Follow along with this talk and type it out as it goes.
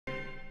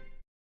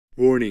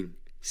Warning: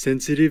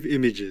 sensitive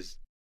images.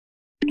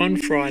 On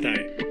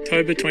Friday,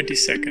 October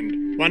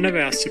 22nd, one of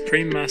our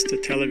Supreme Master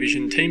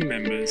television team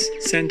members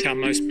sent our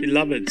most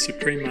beloved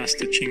Supreme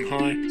Master Ching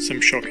Hai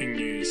some shocking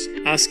news,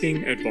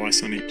 asking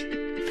advice on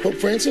it. Pope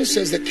Francis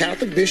says that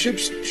Catholic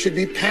bishops should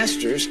be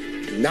pastors,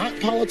 not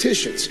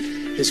politicians.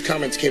 His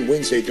comments came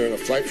Wednesday during a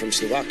flight from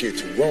Slovakia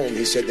to Rome.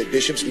 He said that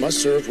bishops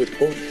must serve with,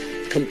 quote,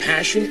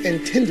 compassion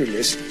and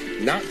tenderness,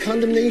 not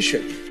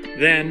condemnation.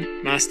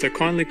 Then, Master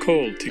kindly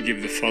called to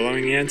give the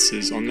following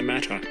answers on the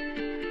matter.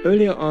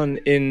 Earlier on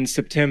in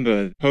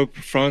September, Pope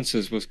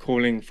Francis was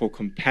calling for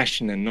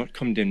compassion and not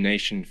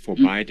condemnation for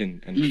Biden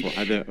and for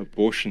other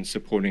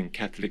abortion-supporting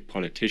Catholic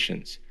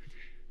politicians.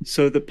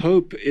 So the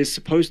Pope is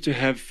supposed to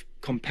have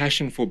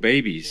compassion for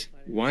babies.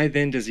 Why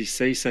then does he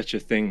say such a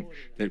thing,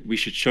 that we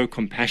should show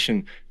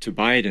compassion to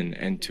Biden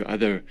and to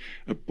other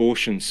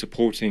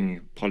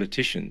abortion-supporting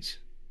politicians?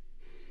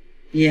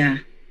 Yeah.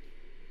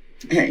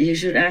 You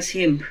should ask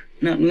him,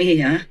 not me,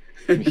 huh?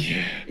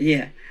 Yeah.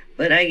 Yeah.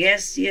 But I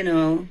guess,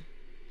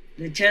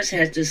 the church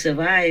has to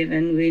survive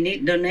and we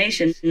need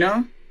donations,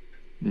 no?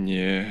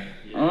 Yeah.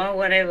 Or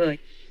whatever.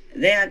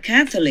 They are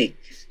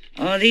Catholics,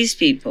 all these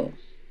people.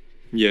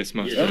 Yes,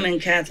 Master. Roman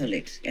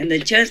Catholics. And the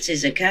church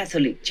is a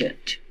Catholic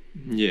church.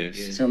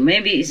 Yes. So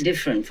maybe it's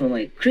different from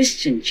a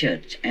Christian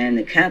church and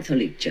a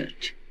Catholic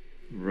church.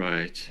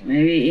 Right.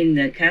 Maybe in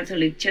the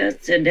Catholic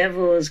church, the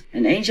devils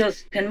and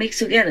angels can mix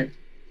together.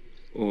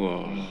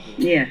 Oh.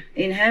 Yeah,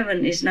 in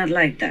heaven it's not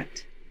like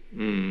that.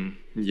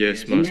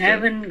 Yes, Master. In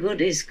heaven,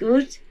 good is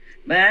good,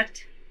 bad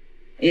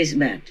is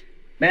bad.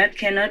 Bad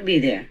cannot be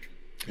there.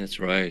 That's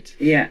right.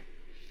 Yeah.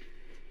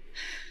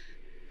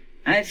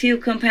 I feel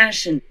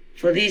compassion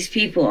for these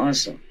people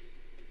also.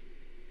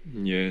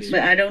 Yes.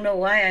 But I don't know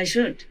why I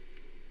should.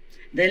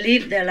 They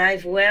live their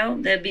life well.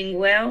 They've been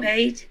well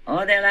paid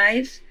all their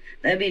lives.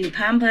 They've been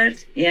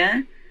pampered,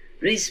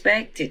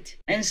 respected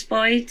and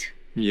spoiled.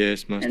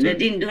 Yes, Master. And they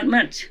didn't do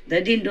much.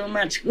 They didn't do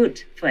much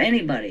good for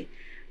anybody.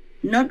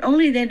 Not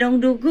only they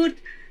don't do good,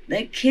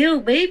 they kill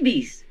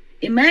babies.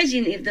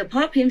 Imagine if the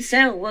Pope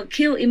himself were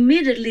killed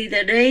immediately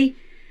the day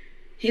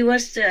he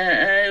was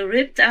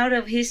ripped out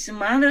of his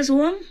mother's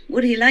womb.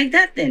 Would he like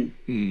that then?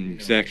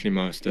 Exactly,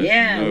 Master.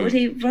 Yeah, No. would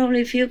he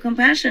probably feel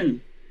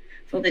compassion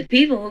for the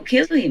people who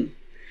killed him?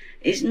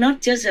 It's not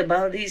just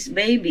about these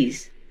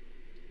babies.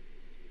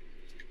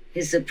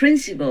 It's a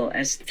principle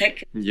as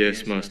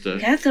Yes, Master.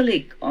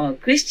 Catholic or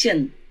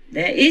Christian,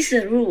 there is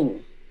a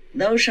rule,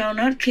 thou shalt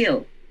not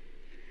kill.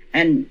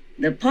 And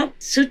the Pope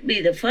should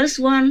be the first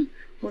one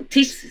who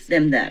teaches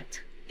them that,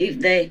 if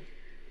they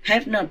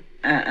have not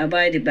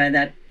abided by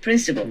that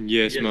principle.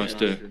 Yes,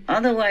 Master.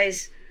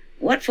 Otherwise,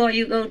 what for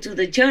you go to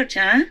the church,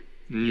 huh?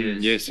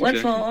 Yes, What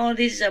exactly. for all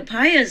these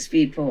pious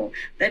people?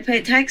 They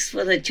pay tax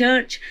for the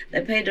church,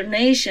 they pay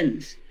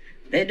donations,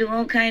 they do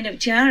all kind of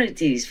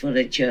charities for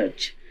the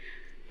church.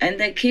 And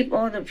they keep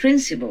all the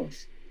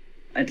principles.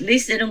 At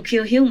least they don't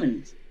kill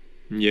humans.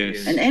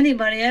 Yes. And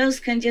anybody else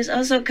can just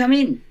also come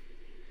in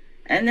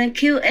and then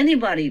kill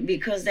anybody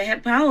because they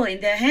have power in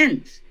their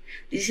hands.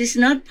 This is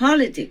not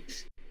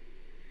politics.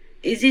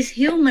 It is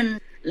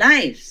human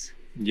lives.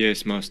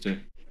 Yes,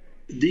 Master.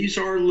 These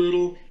are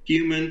little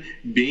human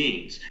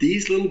beings.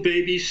 These little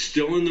babies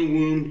still in the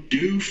womb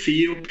do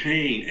feel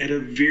pain at a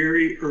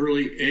very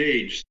early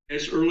age,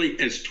 as early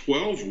as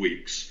 12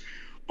 weeks.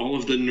 All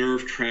of the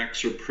nerve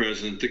tracts are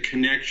present. The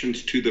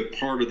connections to the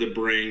part of the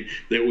brain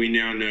that we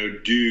now know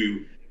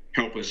do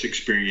help us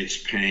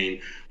experience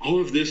pain. All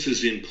of this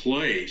is in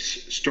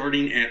place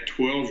starting at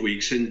 12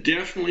 weeks and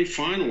definitely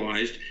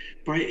finalized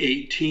by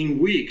 18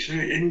 weeks.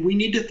 And we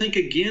need to think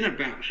again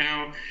about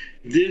how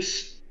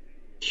this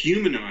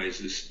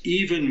humanizes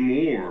even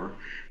more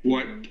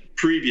what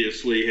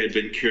previously had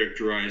been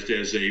characterized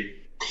as a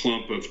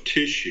clump of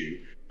tissue.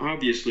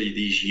 Obviously,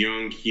 these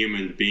young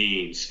human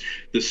beings,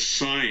 the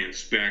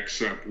science backs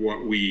up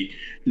what we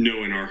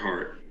know in our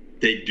heart.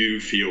 They do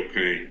feel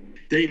pain.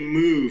 They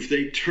move,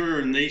 they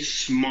turn, they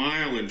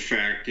smile, in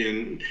fact,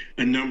 in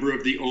a number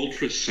of the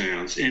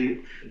ultrasounds.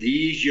 And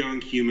these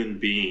young human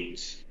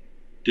beings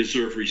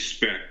deserve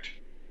respect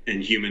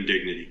and human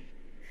dignity.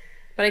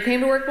 But I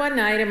came to work one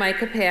night in my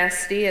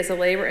capacity as a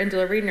labor and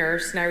delivery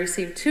nurse, and I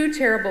received two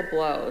terrible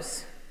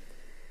blows.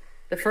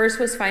 The first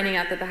was finding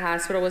out that the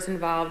hospital was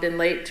involved in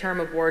late-term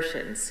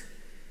abortions.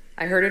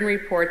 I heard in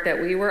report that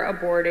we were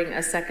aborting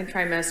a second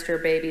trimester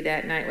baby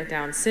that night with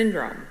Down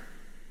syndrome.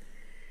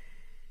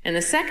 And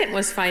the second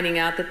was finding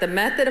out that the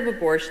method of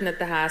abortion that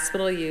the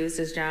hospital used,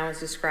 as John was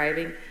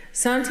describing,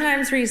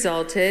 sometimes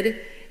resulted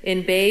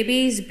in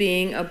babies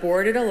being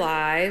aborted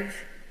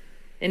alive,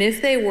 and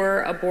if they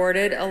were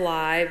aborted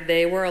alive,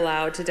 they were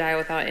allowed to die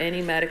without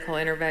any medical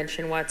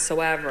intervention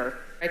whatsoever.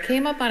 I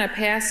came up on a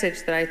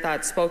passage that I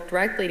thought spoke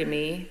directly to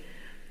me,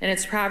 and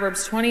it's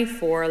Proverbs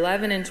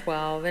 24:11 and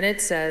 12, and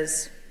it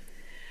says,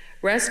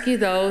 "Rescue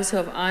those who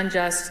have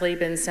unjustly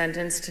been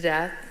sentenced to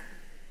death.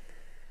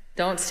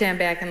 Don't stand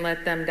back and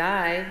let them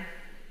die.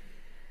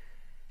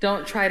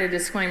 Don't try to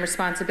disclaim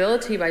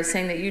responsibility by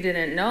saying that you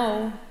didn't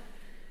know.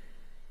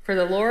 For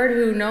the Lord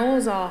who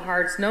knows all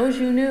hearts knows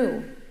you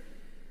knew,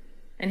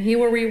 and he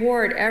will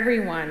reward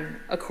everyone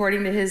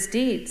according to his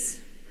deeds.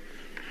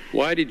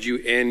 Why did you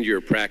end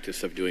your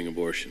practice of doing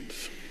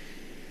abortions?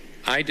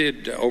 I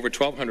did over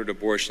 1,200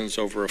 abortions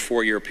over a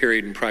 4-year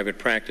period in private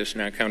practice,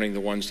 not counting the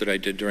ones that I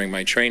did during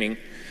my training.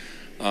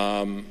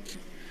 2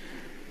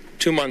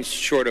 months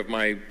short of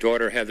my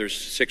daughter Heather's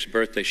 6th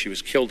birthday, she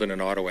was killed in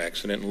an auto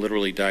accident and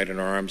literally died in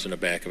her arms in the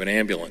back of an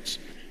ambulance.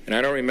 And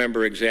I don't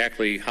remember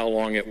exactly how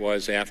long it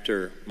was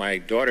after my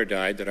daughter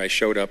died that I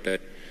showed up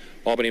at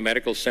Albany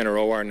Medical Center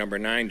OR number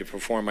 9 to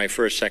perform my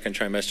first second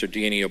trimester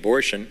D&E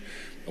abortion.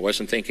 I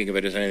wasn't thinking of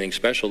it as anything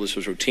special. This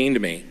was routine to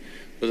me.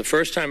 For the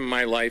first time in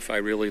my life, I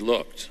really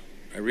looked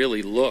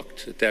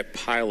at that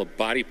pile of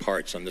body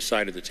parts on the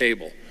side of the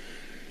table.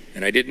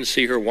 And I didn't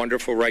see her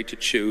wonderful right to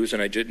choose,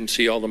 and I didn't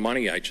see all the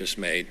money I just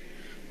made.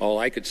 All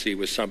I could see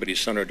was somebody's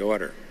son or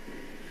daughter.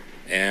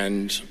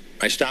 And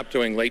I stopped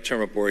doing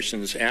late-term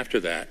abortions after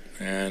that,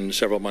 and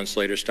several months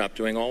later stopped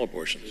doing all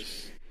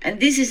abortions.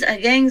 And this is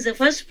against the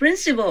first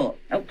principle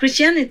of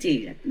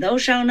Christianity, thou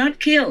shalt not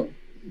kill.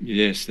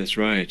 Yes, that's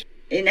right.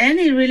 In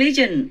any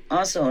religion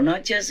also,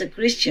 not just the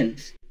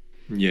Christians.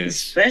 Yes.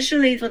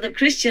 Especially for the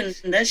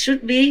Christians, that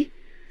should be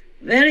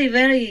very,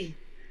 very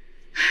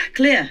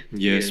clear.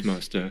 Yes,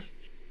 Master.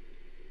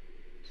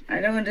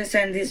 I don't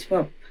understand this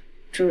Pope,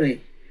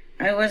 truly.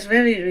 I was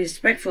very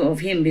respectful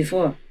of him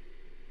before.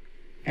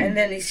 And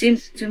then it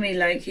seems to me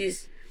like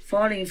he's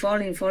falling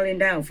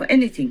down for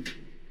anything.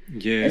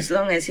 Yeah. As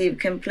long as he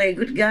can play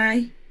good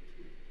guy.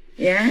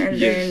 Yeah,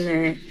 and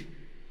then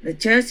the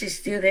church is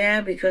still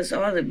there because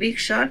all the big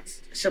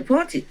shots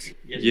support it.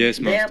 Yes,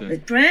 Master. They are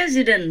the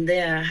president,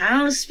 they are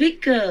House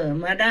Speaker,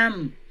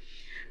 Madam.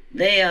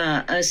 They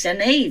are a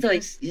senator.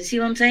 You see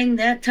what I'm saying?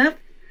 They're tough.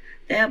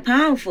 They are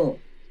powerful.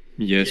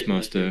 Yes,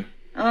 Master.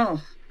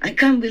 Oh, I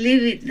can't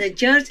believe it. The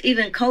church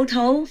even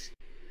kowtows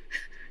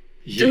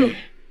to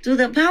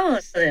the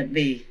powers that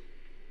be.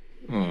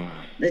 Oh.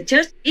 The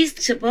church is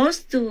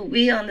supposed to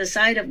be on the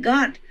side of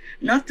God,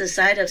 not the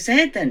side of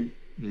Satan.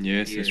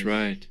 Yes, that's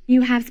right.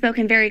 You have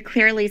spoken very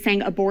clearly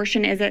saying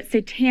abortion is a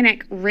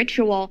satanic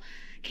ritual.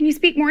 Can you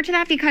speak more to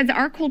that? Because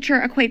our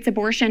culture equates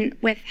abortion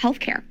with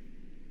healthcare.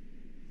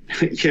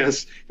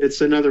 Yes,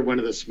 it's another one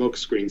of the smoke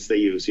screens they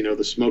use, you know,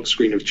 the smoke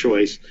screen of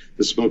choice,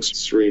 the smoke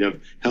screen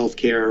of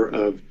healthcare,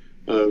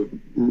 of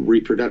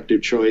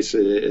reproductive choice,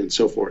 and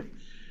so forth.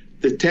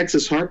 The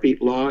Texas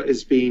heartbeat law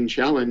is being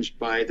challenged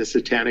by the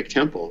Satanic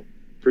Temple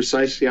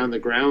precisely on the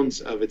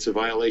grounds of it's a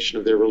violation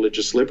of their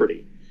religious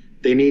liberty.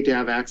 They need to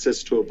have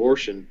access to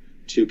abortion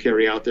to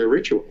carry out their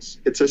rituals.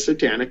 It's a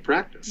satanic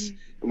practice.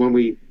 And when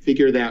we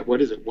figure that,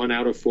 1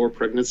 out of 4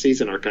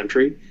 pregnancies in our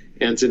country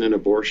ends in an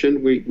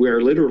abortion, we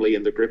are literally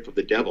in the grip of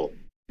the devil.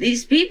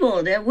 These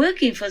people, they're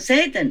working for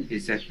Satan.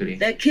 Exactly.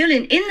 They're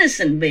killing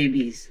innocent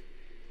babies,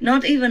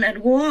 not even at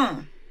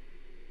war.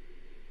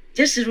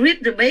 Just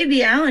rip the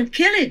baby out and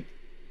kill it.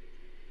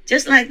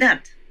 Just like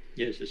that.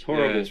 Yes, it's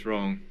horrible. Yeah, it's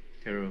wrong.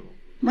 Terrible.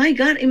 My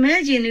God,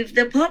 imagine if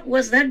the Pope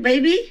was that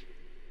baby.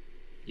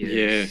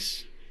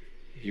 Yes.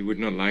 He would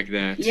not like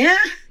that. Yeah.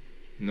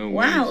 No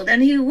way. Wow,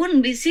 then he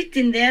wouldn't be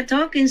sitting there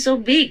talking so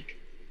big.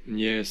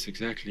 Yes,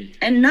 exactly.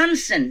 And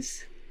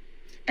nonsense.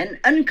 And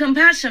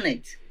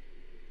uncompassionate.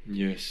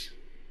 Yes.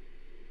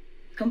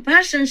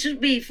 Compassion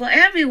should be for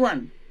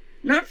everyone,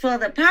 not for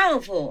the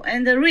powerful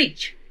and the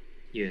rich.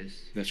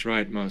 Yes. That's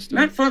right, Master.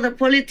 Not for the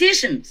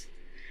politicians.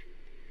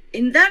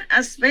 In that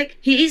aspect,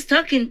 he is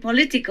talking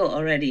political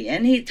already,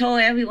 and he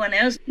told everyone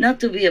else not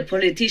to be a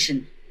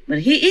politician. But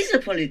he is a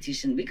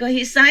politician because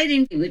he's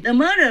siding with the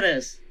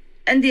murderers.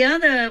 And the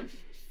other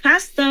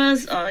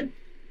pastors or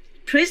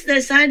priests,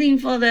 they're siding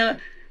for the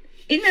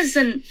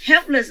innocent,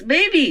 helpless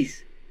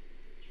babies.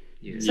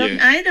 Yes. So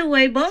Yes. either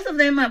way, both of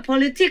them are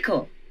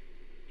political.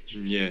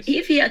 Yes.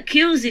 If he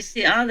accuses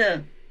the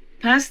other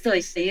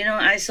pastors, you know,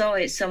 I saw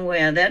it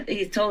somewhere that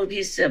he told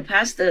his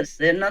pastors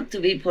they're not to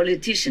be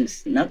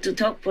politicians, not to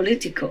talk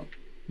political.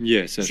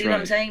 Yes, that's See right. what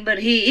I'm saying? But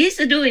he is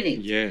doing it.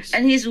 Yes.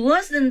 And he's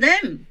worse than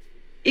them.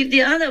 If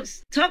the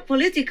others talk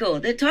political,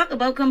 they talk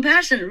about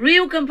compassion,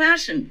 real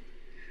compassion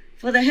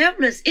for the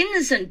helpless,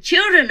 innocent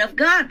children of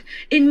God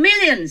in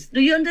millions.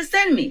 Do you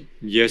understand me?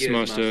 Yes,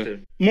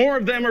 Master. More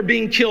of them are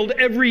being killed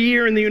every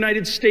year in the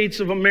United States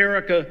of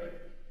America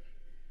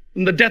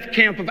than the death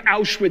camp of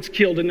Auschwitz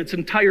killed in its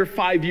entire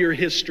 5-year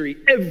history,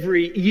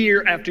 every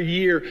year after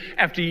year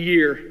after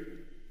year.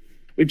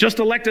 We've just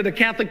elected a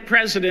Catholic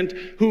president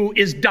who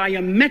is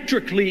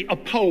diametrically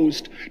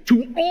opposed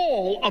to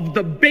all of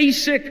the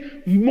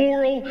basic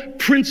moral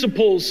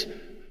principles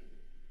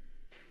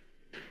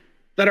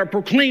that are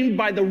proclaimed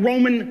by the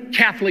Roman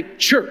Catholic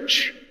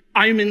Church.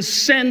 I am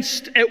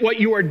incensed at what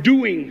you are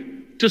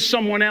doing to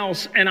someone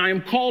else, and I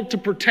am called to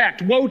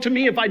protect. Woe to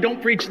me if I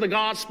don't preach the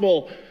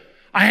gospel.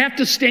 I have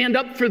to stand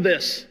up for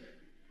this.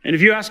 And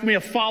if you ask me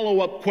a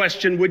follow-up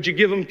question, would you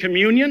give him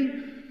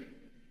communion?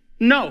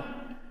 No.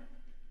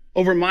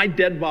 Over my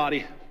dead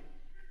body.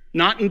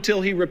 Not until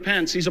he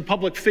repents. He's a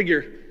public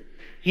figure.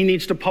 He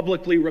needs to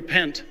publicly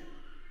repent.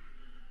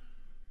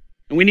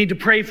 And we need to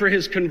pray for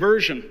his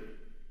conversion.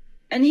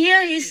 And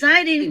here he's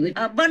siding with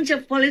a bunch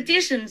of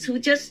politicians who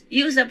just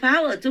use their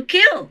power to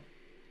kill.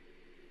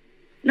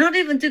 Not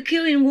even to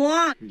kill in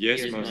war.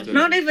 Yes, Master.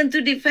 Not even to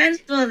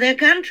defend for their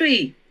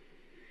country.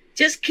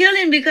 Just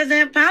killing because they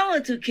have power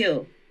to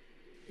kill.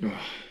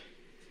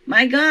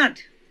 My God.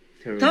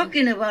 Terrible.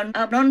 Talking about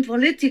a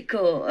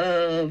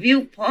non-political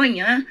viewpoint,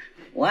 huh?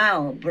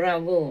 Wow,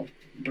 bravo.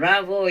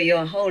 Bravo,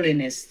 Your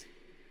Holiness.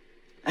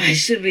 I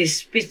should be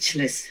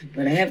speechless,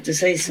 but I have to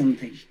say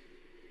something.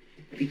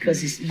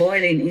 Because it's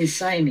boiling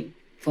inside me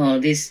for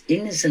these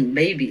innocent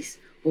babies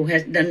who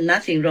has done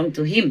nothing wrong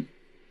to him.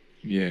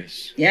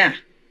 Yes. Yeah.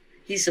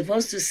 He's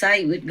supposed to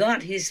side with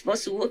God. He's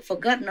supposed to work for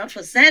God, not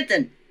for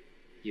Satan.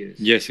 Yes.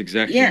 Yes,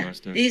 exactly, Yeah,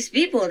 Master. these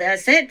people, they are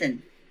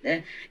Satan.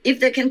 If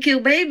they can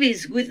kill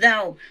babies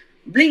without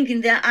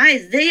blinking their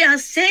eyes, they are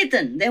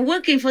Satan. They're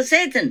working for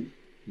Satan.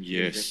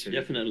 Yes.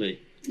 Definitely.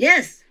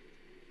 Yes.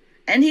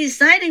 And he's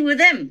siding with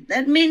them.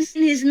 That means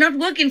he's not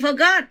working for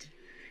God.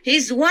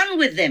 He's one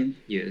with them.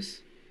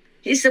 Yes.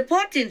 He's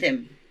supporting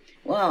them.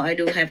 Wow, I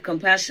do have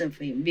compassion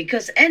for him.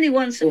 Because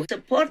anyone who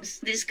supports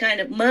this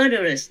kind of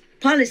murderous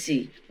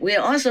policy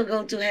will also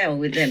go to hell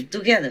with them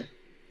together.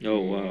 Oh,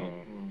 wow.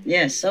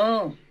 Yes,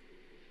 so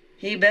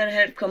he better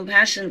have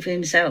compassion for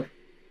himself.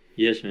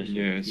 Yes, Master.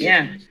 Yes.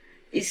 Yeah.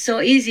 It's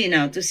so easy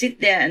now to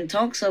sit there and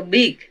talk so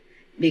big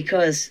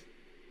because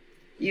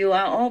you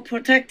are all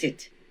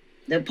protected.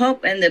 The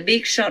Pope and the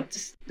big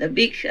shots, the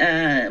big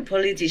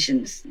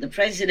politicians, the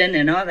president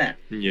and all that.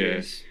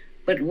 Yes.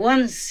 But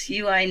once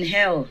you are in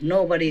hell,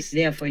 nobody's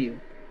there for you.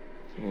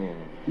 Oh.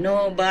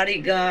 No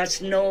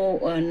bodyguards, no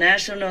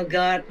national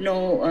guard,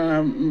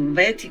 no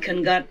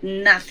Vatican guard,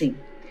 nothing.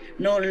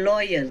 No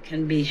lawyer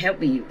can be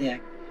helping you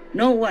there.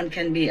 No one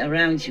can be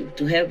around you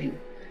to help you.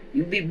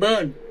 You'll be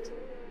burned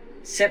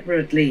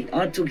separately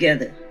or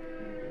together.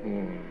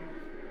 Oh.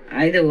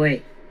 Either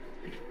way,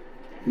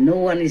 no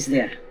one is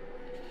there.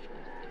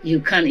 You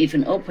can't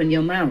even open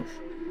your mouth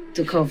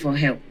to call for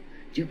help.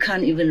 You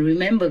can't even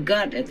remember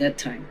God at that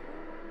time.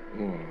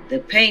 Oh. The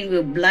pain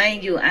will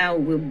blind you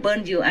out, will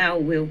burn you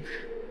out, will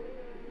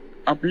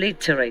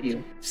obliterate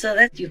you, so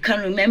that you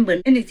can't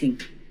remember anything.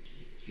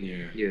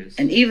 Yeah. Yes.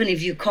 And even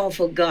if you call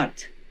for God,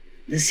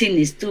 the sin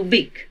is too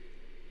big.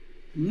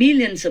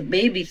 Millions of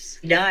babies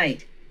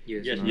died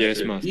Yes,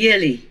 Yes, Master.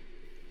 yearly.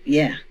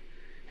 Yeah.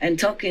 And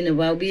talking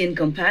about being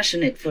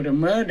compassionate for the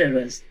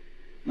murderers.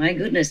 My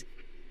goodness.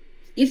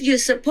 If you're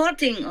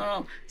supporting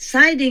or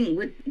siding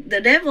with the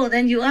devil,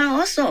 then you are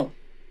also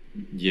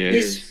Yes.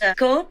 his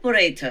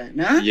cooperator,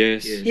 no?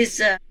 Yes.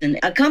 His an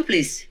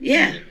accomplice.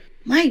 Yeah.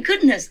 My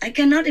goodness, I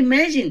cannot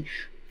imagine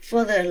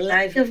for the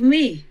life of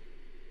me.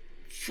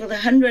 For the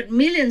 100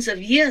 millions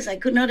of years, I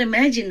could not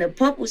imagine a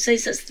Pope would say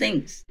such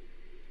things.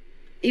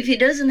 If he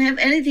doesn't have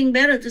anything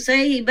better to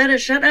say, he better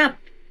shut up.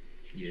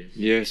 Yes.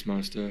 Yes,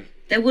 Master.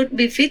 That would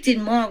be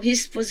fitting more of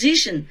his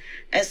position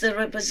as the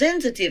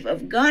representative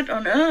of God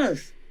on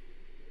earth.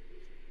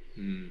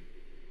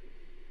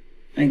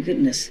 My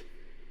goodness.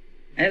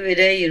 Every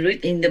day you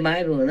read in the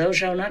Bible, thou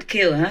shalt not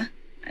kill, huh?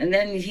 And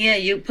then here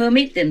you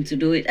permit them to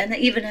do it, and I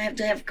even have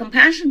to have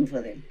compassion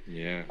for them.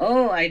 Yeah.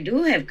 Oh, I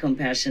do have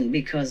compassion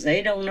because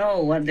they don't know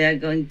what they're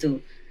going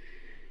to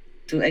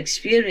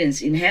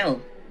experience in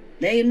hell.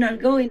 They're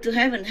not going to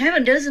heaven.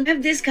 Heaven doesn't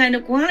have this kind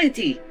of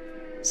quality.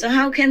 So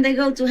how can they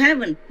go to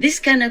heaven? This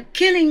kind of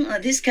killing or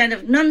this kind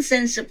of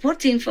nonsense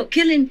supporting for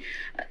killing,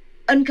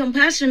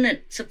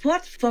 uncompassionate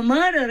support for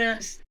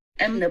murderers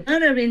and the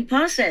murdering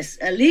process,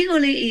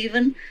 legally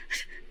even,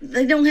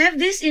 they don't have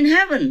this in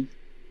heaven.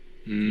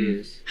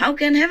 Yes. How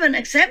can heaven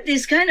accept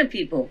these kind of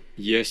people?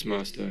 Yes,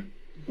 Master.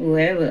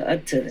 Whoever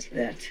uttered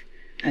that,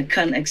 I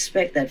can't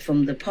expect that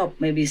from the Pope.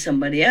 Maybe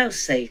somebody else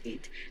say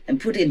it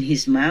and put it in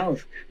his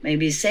mouth.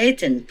 Maybe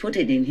Satan put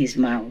it in his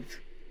mouth.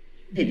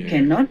 It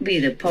cannot be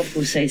the Pope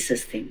who says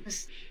such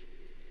things.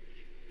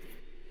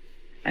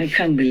 I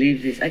can't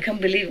believe this. I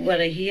can't believe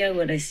what I hear,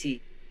 what I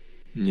see.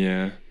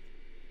 Yeah.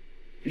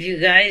 If you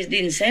guys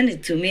didn't send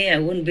it to me, I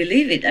wouldn't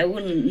believe it. I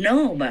wouldn't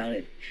know about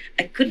it.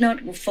 I could not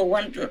for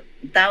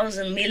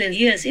 1,000 million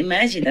years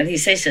imagine that he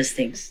says such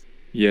things.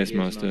 Yes,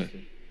 Master.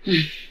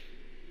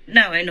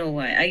 Now I know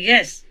why. I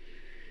guess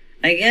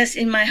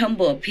in my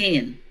humble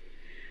opinion,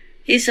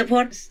 he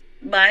supports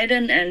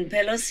Biden and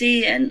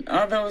Pelosi and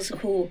all those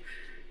who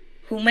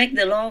make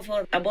the law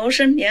for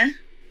abortion, yeah?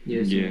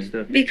 Yes,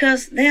 Master.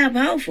 Because they are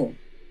powerful.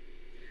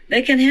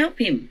 They can help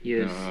him.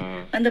 Yes.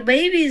 And the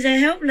babies are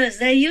helpless.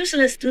 They're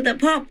useless to the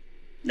Pope.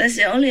 That's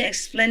the only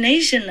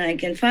explanation I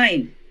can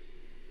find.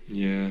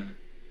 Yeah.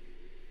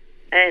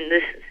 And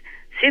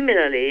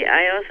similarly,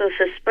 I also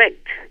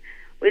suspect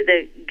with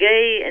the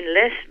gay and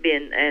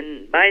lesbian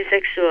and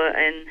bisexual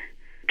and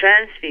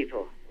trans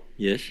people.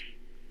 Yes.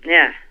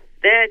 Yeah.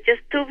 They're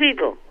just two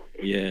people.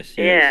 Yes.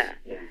 Yeah.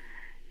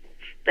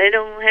 They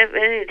don't have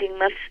anything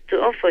much to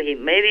offer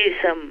him. Maybe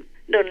some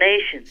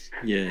donations.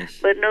 Yes.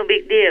 But no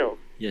big deal.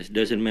 Yes,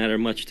 doesn't matter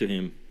much to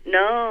him.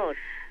 No.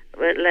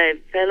 But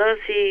like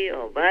Pelosi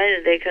or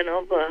Biden, they can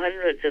offer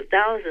hundreds of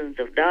thousands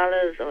of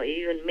dollars or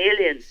even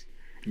millions.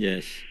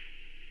 Yes.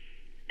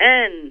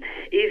 And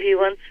if he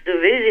wants to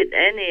visit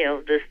any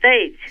of the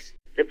states,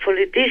 the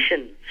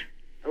politicians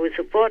who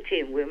support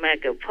him will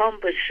make a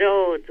pompous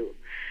show to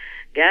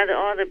gather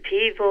all the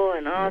people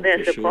and all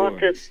their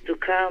supporters to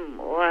come.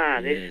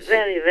 Wow, this is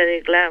very,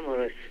 very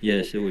glamorous.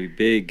 Yes, it will be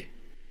big.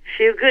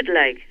 Feel good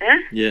like,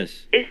 huh?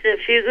 Yes. It's a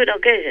feel good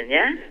occasion,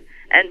 yeah?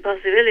 And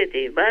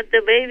possibility. But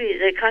the babies,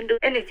 they can't do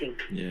anything.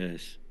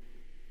 Yes.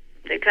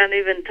 They can't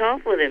even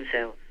talk for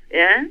themselves,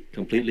 yeah?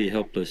 Completely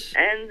helpless.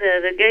 And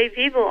the gay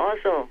people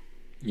also.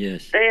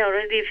 Yes. They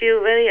already feel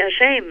very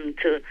ashamed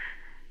to,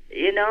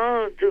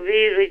 to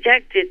be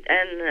rejected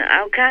and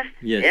outcast.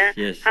 Yes, yeah?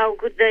 yes. How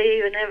could they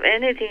even have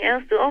anything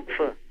else to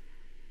offer?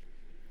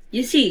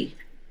 You see,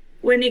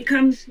 when it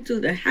comes to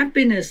the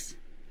happiness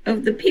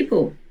of the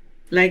people,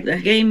 like the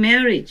gay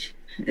marriage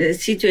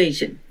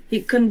situation,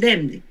 he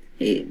condemned it.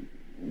 He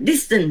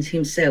distanced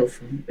himself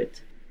from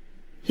it.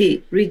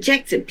 He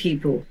rejected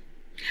people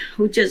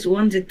who just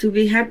wanted to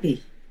be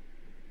happy.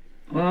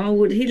 Or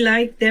would he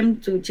like them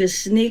to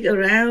just sneak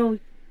around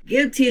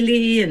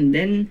guiltily and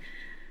then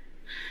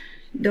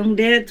don't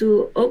dare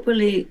to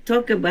openly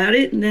talk about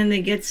it, and then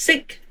they get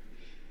sick?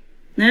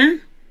 Huh?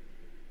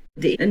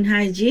 The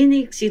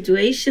unhygienic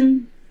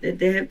situation that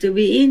they have to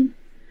be in,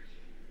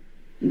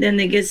 then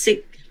they get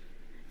sick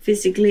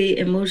physically,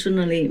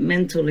 emotionally,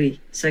 mentally,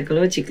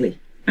 psychologically.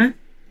 Huh?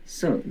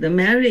 So the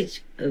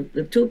marriage of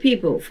the two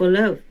people for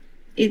love,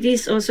 it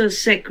is also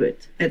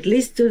sacred, at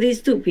least to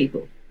these two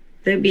people.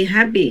 They'll be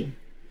happy.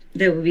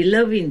 They will be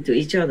loving to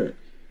each other.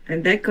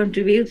 And that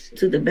contributes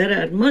to the better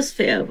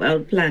atmosphere of our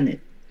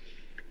planet.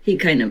 He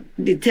kind of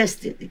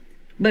detested it.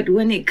 But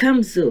when it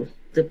comes to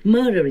the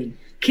murdering,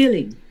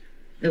 killing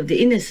of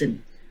the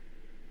innocent,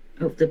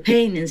 of the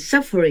pain and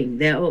suffering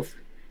thereof,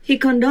 he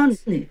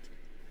condones it.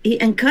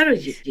 He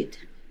encourages it.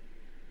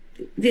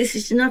 This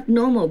is not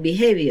normal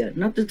behavior,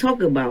 not to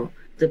talk about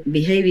the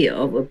behavior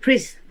of a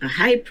priest, a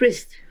high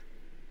priest,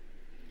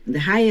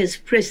 the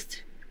highest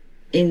priest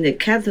in the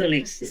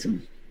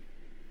Catholicism.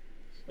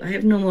 I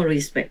have no more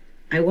respect.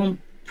 I won't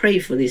pray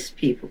for these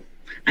people.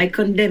 I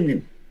condemn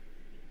them.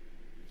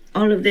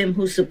 All of them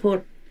who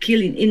support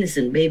killing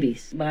innocent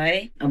babies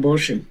by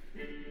abortion.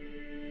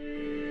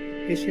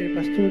 Essere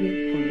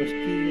pastore con lo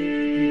stile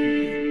di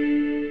Dio.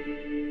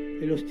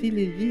 E lo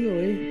stile di Dio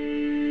è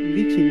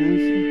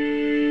vicinanza,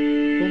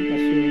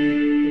 compassione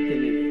e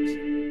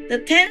tenerezza. The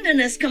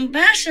tenderness,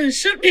 compassion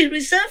should be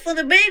reserved for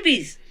the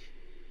babies.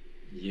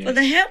 Yes. For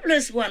the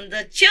helpless one,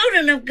 the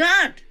children of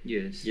God.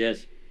 Yes.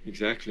 Yes.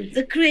 Exactly.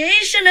 The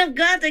creation of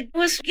God that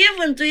was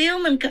given to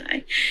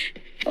humankind.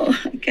 Oh,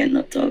 I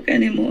cannot talk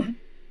anymore.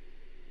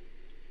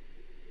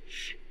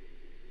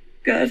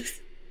 God,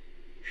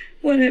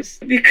 what has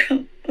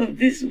become of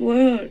this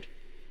world?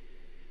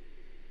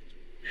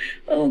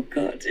 Oh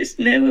God, it's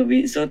never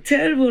been so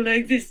terrible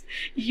like this.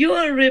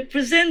 Your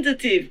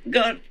representative,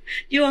 God,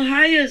 your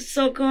highest,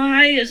 so-called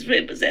highest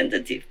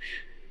representative,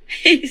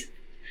 he's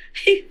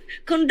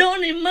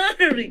condoning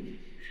murdering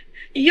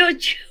your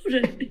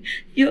children,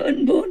 your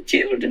unborn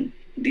children.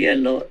 Dear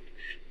Lord,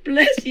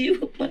 bless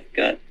you, my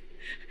God.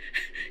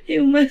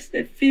 You must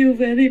feel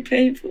very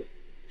painful.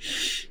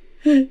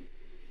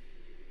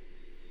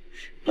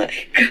 My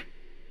God.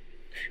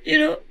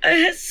 I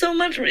had so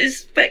much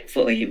respect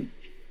for him.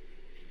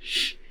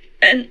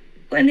 And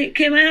when he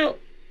came out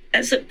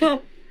as a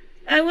Pope,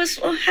 I was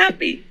so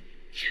happy.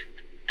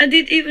 I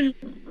did even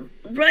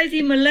write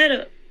him a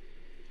letter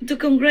to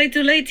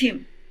congratulate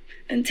him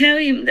and tell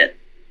him that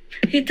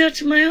he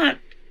touched my heart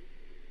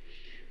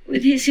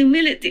with his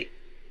humility,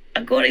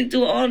 according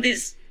to all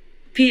this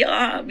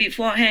PR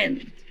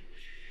beforehand.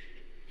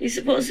 He's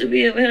supposed to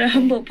be a very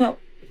humble Pope.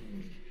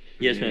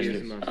 Yes,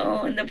 Master.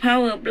 Oh, and the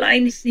power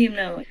blinds him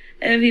now.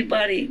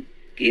 Everybody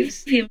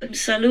gives him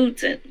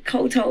salutes and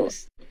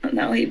kowtows. And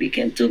now he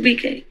became too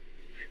big.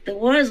 The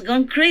world has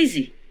gone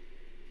crazy.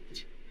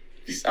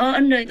 It's all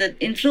under the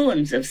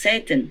influence of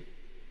Satan.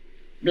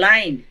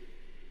 Blind.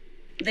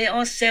 They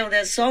all sell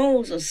their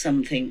souls or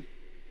something.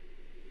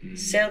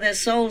 Sell their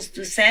souls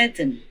to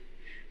Satan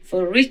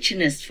for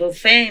richness, for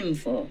fame,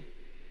 for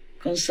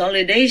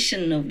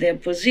consolidation of their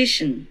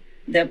position,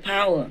 their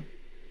power.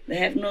 They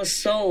have no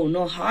soul,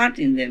 no heart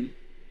in them.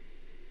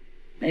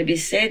 Maybe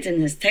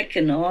Satan has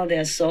taken all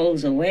their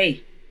souls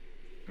away.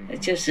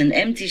 It's just an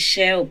empty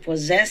shell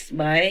possessed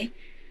by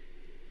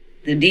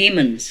the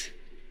demons.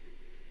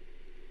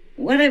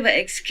 Whatever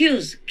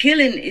excuse,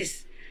 killing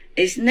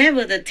is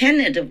never the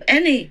tenet of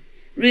any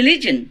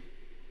religion.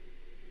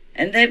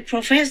 And they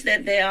profess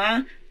that they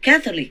are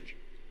Catholic.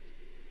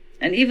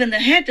 And even the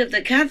head of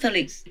the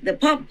Catholics, the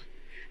Pope,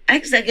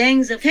 acts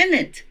against the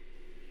tenet.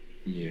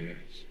 Yes.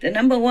 The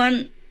number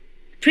one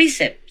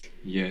precept,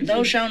 yes,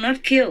 thou shalt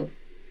not kill.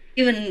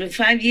 Even the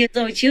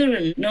 5-year-old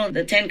children know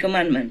the 10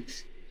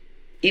 Commandments,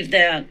 if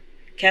they are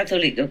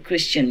Catholic or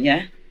Christian,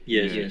 yeah?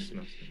 Yes, yes.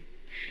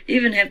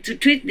 Even have to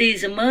treat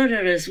these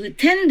murderers with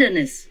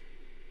tenderness.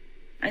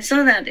 I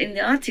saw that in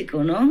the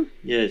article, no?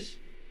 Yes.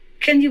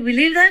 Can you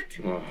believe that?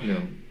 Oh,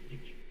 no.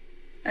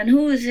 And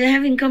who is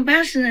having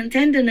compassion and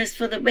tenderness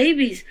for the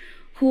babies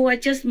who are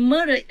just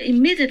murdered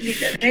immediately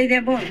the day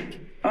they're born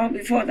or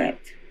before that.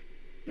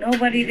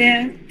 Nobody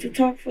there to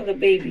talk for the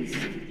babies.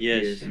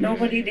 Yes.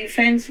 Nobody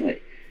defends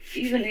it.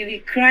 Even if he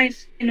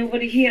cries,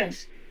 nobody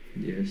hears.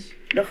 Yes.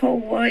 The whole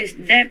world is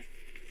dead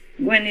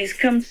when it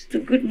comes to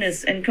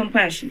goodness and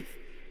compassion.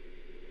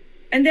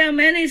 And there are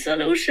many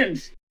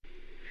solutions.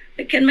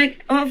 They can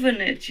make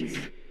orphanages.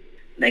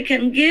 They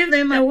can give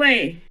them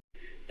away.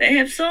 They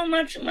have so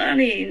much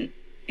money,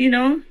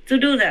 to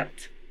do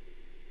that.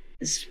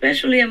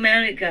 Especially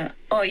America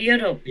or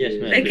Europe. Yes,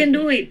 ma'am. They can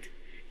do it.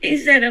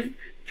 Instead of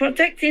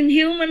protecting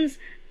humans,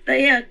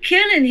 they are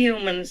killing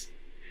humans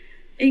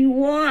in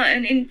war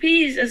and in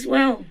peace as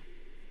well.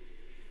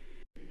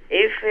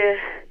 If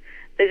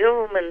the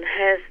government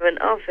has an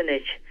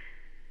orphanage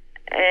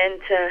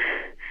and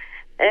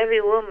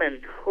every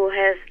woman who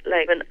has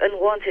like an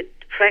unwanted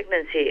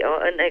pregnancy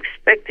or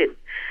unexpected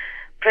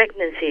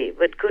pregnancy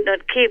but could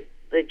not keep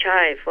the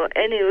child for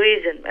any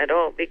reason at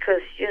all,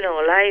 because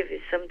life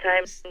is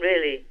sometimes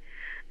really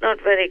not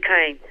very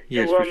kind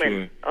Yes, to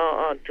women sure.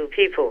 or to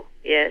people.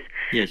 Yes.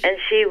 Yes. And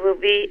she will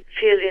be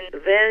feeling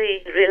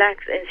very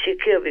relaxed and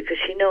secure because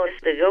she knows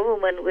the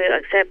government will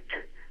accept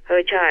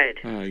her child.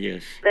 Ah,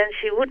 yes. Then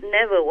she would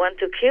never want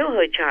to kill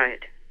her child.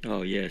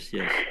 Oh, yes,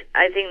 yes.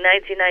 I think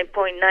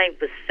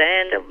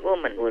 99.9% of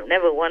women would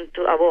never want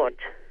to abort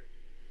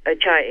a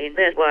child in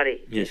their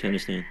body. Yes, I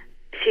understand.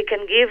 She can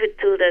give it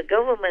to the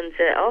government's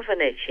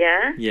orphanage,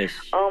 yeah? Yes.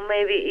 Or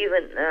maybe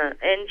even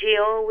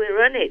NGO will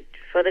run it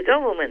for the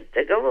government.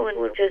 The government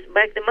will just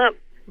back them up.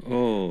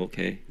 Oh,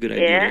 okay. Good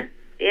idea. Yeah?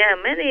 Yeah,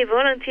 many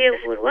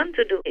volunteers would want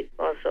to do it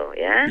also,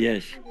 yeah?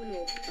 Yes.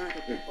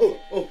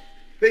 Oh,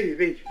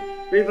 baby.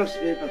 Baby box.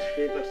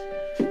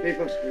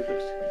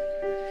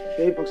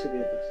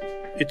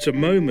 It's a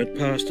moment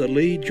Pastor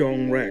Lee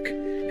Jong Rak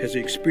has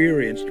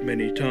experienced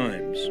many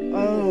times.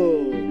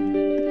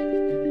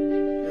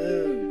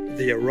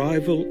 The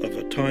arrival of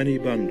a tiny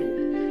bundle.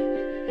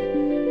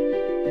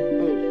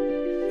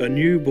 A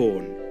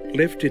newborn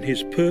left in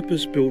his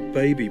purpose-built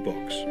baby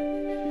box.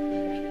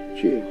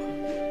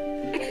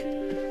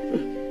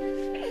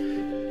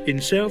 In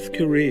South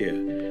Korea,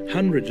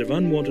 hundreds of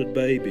unwanted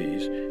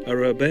babies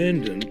are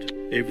abandoned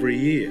every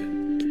year.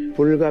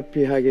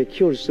 불가피하게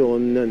키울 수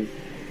없는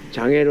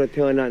장애로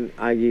태어난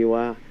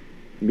아기와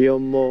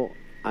미혼모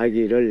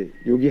아기를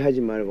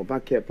유기하지 말고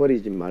밖에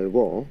버리지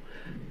말고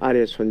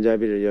아래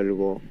손잡이를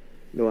열고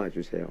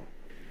놓아주세요.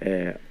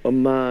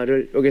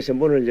 엄마를 여기서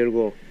문을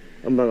열고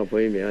엄마가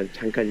보이면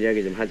잠깐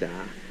이야기 좀 하자.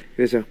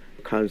 그래서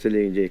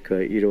카운슬링 이제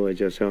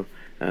이루어져서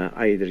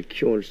아이들을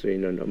키울 수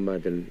있는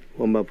엄마들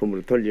엄마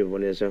품으로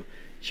돌려보내서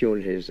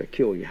지원을 해줘서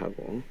키우게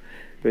하고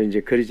또 이제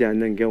그러지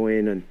않는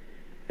경우에는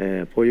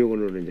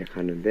보육원으로 이제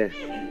가는데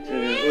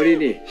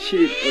어린이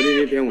시립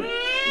어린이 병원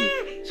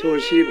서울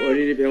시립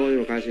어린이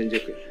병원으로 가서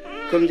이제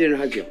검진을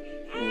하죠.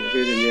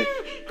 그래서 이제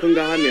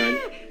건강하면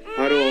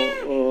바로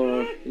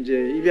이제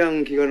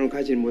입양 기관으로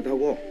가지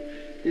못하고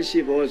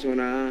일시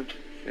보호소나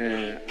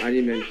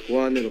아니면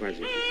보안으로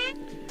가죠.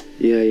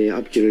 이 아이의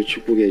앞길을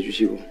축복해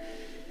주시고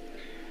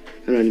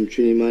하나님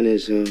주님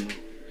안에서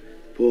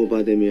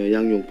보호받으며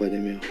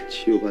양육받으며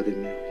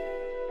치유받으며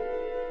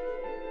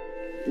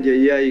이제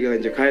이 아이가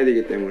이제 가야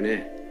되기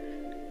때문에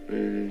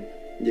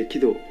이제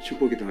기도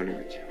축복기도 하는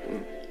거죠.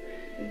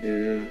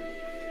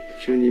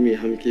 주님이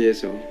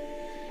함께해서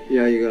이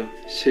아이가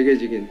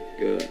세계적인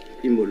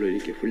인물로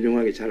이렇게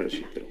훌륭하게 자랄 수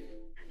있도록.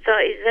 So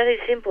it's very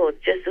simple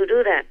just to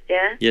do that,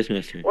 yeah? Yes,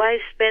 Master. Why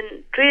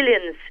spend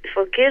trillions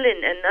for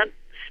killing and not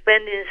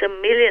spending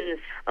some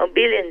millions or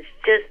billions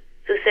just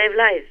to save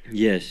lives?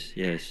 Yes,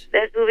 yes.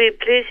 That will be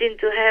pleasing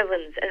to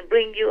heavens and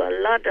bring you a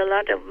lot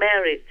of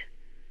merit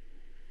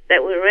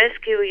that will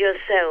rescue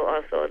yourself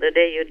also the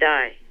day you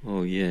die.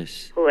 Oh,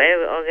 yes.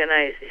 Whoever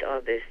organizes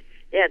all this.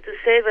 Yeah, to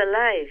save a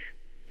life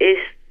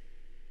is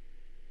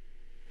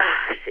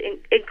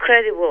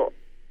incredible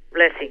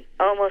blessing,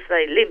 almost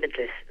like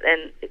limitless,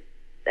 and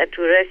that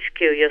will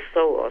rescue your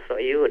soul also.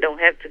 You don't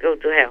have to go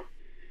to hell.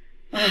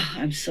 Oh,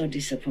 I'm so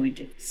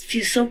disappointed. I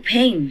feel so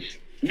pain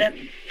that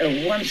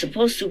one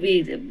supposed to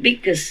be the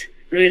biggest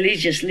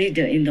religious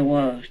leader in the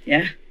world,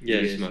 yeah?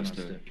 Yes,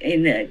 Master.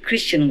 In the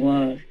Christian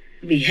world,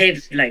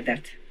 behaves like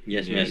that.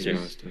 Yes,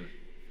 Master.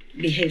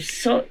 Behaves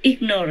so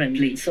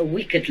ignorantly, so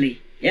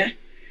wickedly, yeah?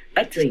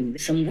 Uttering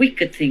some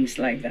wicked things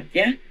like that,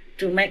 yeah?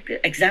 To make an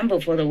example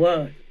for the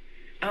world.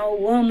 Our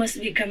world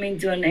must be coming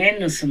to an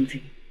end or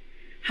something.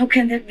 How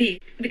can that be?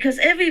 Because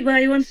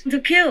everybody wants to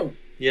kill.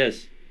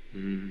 Yes.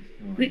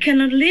 We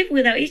cannot live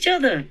without each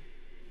other.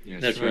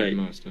 Yes, that's right,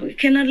 Master. We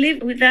cannot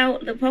live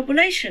without the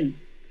population.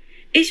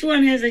 Each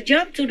one has a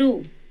job to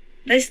do.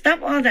 They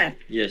stop all that.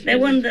 Yes. They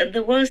want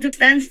the world to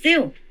stand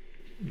still.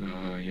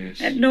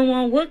 Yes. And no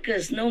more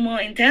workers, no more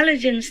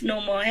intelligence, no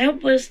more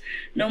helpers,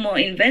 no more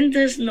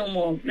inventors, no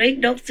more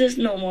great doctors,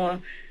 no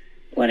more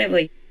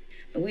whatever.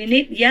 We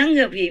need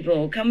younger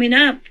people coming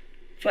up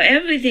for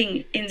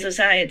everything in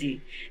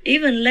society.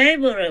 Even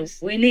laborers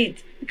we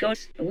need,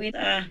 because we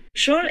are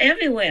short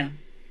everywhere.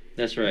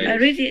 That's right. I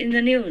read it in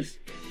the news.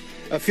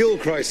 A fuel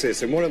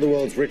crisis in one of the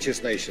world's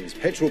richest nations.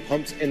 Petrol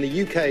pumps in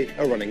the UK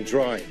are running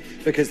dry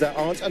because there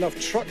aren't enough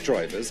truck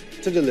drivers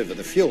to deliver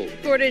the fuel.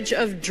 Shortage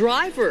of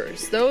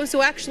drivers, those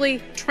who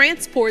actually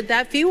transport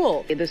that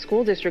fuel. The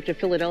school district of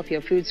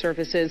Philadelphia Food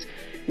Services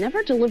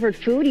never delivered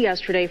food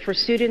yesterday for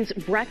students'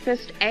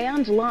 breakfast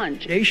and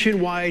lunch.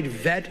 Nationwide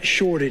vet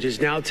shortage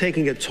is now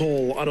taking a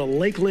toll on a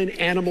Lakeland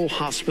animal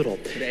hospital.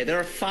 Today, there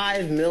are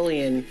 5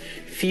 million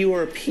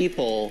fewer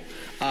people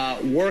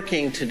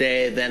working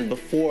today than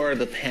before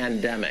the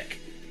pandemic.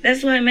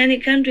 That's why many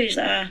countries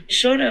are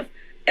short of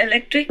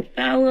electric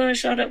power,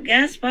 short of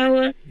gas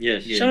power,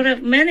 short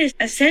of many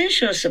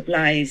essential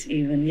supplies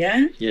even,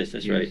 yeah? Yes,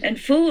 that's right. And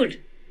food,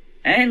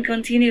 and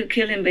continue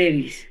killing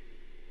babies.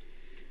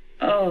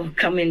 Oh,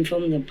 coming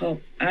from the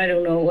Pope, I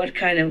don't know what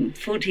kind of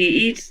food he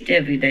eats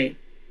every day,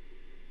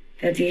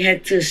 that he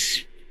had to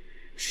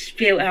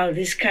spill out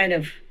this kind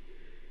of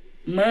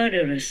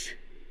murderous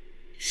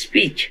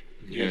speech.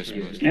 Yes,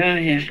 Oh,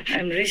 yeah,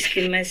 I'm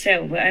risking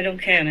myself, but I don't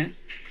care now.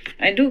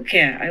 I do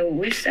care. I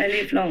wish I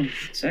live long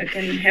so I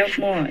can help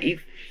more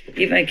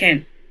if I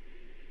can.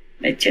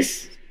 But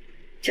just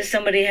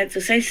somebody had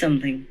to say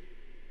something.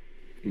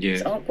 Yeah.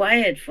 It's all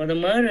quiet for the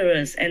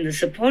murderers and the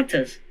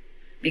supporters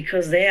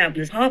because they are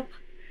the Pope,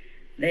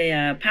 they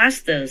are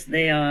pastors,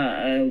 they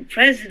are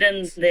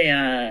presidents, they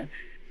are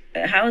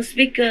house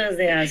speakers,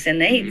 they are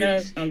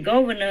senators or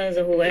governors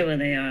or whoever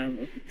they are.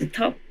 The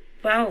top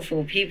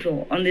powerful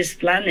people on this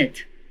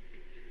planet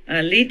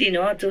are leading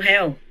all to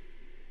hell.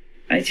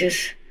 I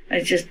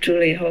just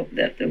truly hope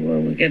that the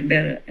world will get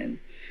better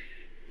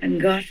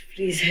and God,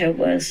 please help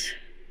us.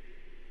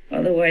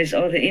 Otherwise,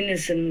 all the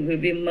innocent will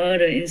be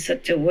murdered in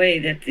such a way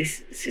that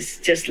this is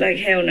just like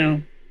hell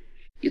now.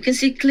 You can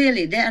see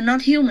clearly they are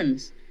not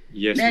humans.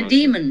 Yes, they are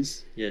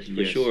demons. Yes,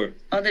 for sure.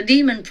 Or the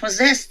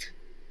demon-possessed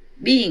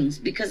beings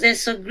because they're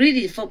so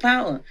greedy for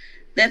power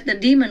that the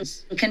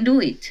demons can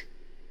do it.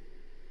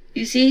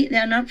 You see, they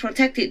are not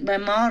protected by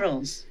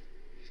morals,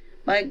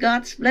 by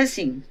God's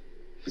blessing,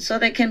 so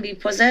they can be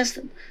possessed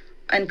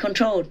and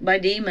controlled by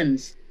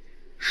demons.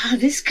 How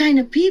this kind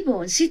of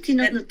people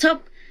sitting at the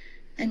top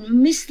and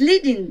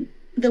misleading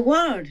the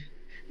world,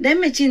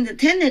 damaging the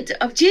tenet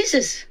of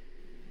Jesus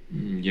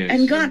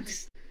and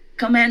God's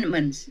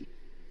commandments.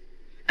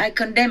 I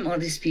condemn all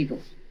these people.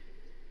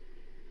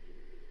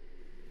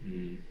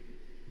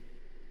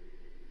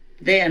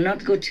 They are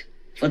not good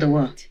for the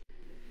world.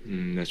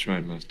 That's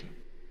right, Master.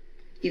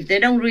 If they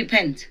don't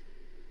repent,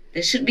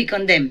 they should be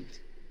condemned.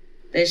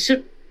 They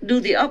should do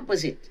the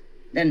opposite.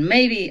 Then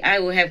maybe I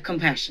will have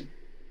compassion.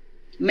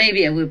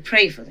 Maybe I will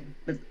pray for them.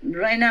 But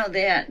right now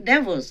they are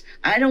devils.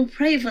 I don't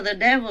pray for the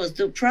devils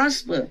to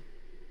prosper.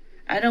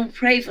 I don't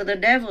pray for the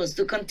devils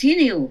to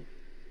continue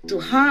to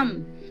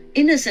harm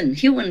innocent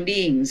human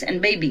beings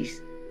and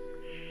babies.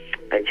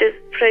 I just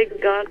pray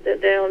God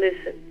that they'll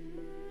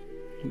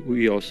listen.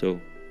 We also.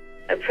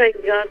 I pray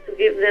God to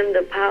give them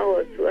the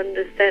power to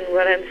understand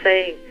what I'm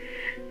saying,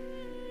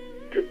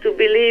 to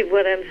believe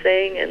what I'm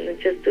saying, and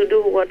just to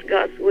do what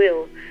God's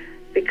will.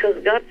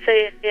 Because God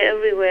says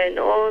everywhere in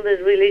all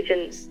the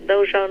religions,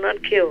 thou shalt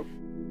not kill.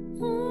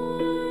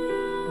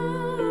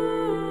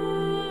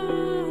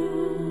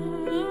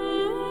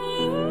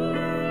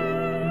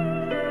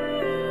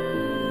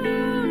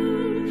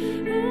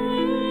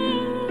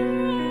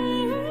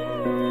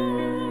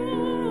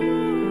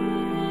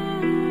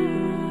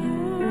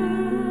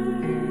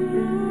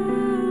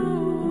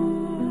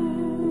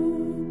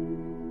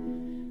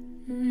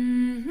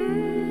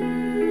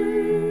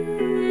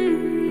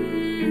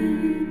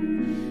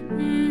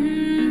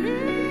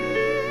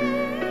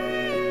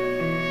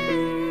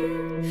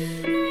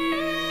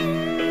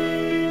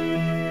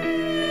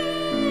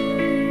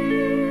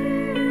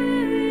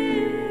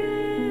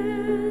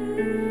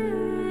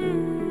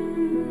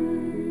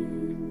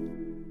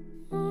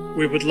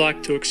 We would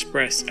like to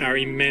express our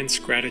immense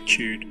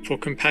gratitude for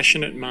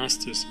Compassionate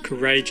Master's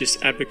courageous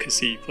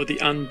advocacy for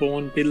the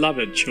unborn,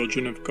 beloved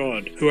children of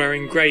God, who are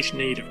in great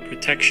need of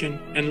protection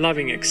and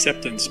loving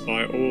acceptance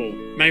by all.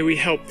 May we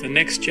help the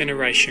next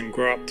generation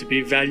grow up to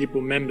be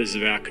valuable members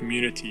of our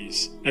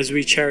communities, as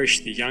we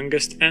cherish the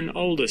youngest and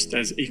oldest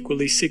as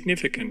equally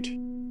significant.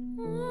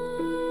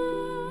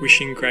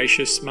 Wishing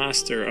gracious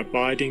Master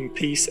abiding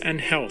peace and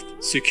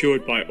health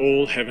secured by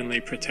all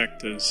heavenly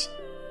protectors.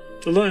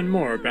 To learn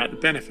more about the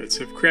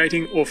benefits of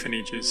creating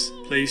orphanages,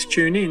 please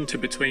tune in to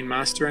Between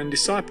Master and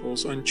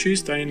Disciples on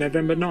Tuesday,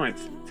 November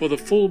 9th for the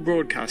full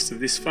broadcast of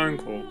this phone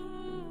call.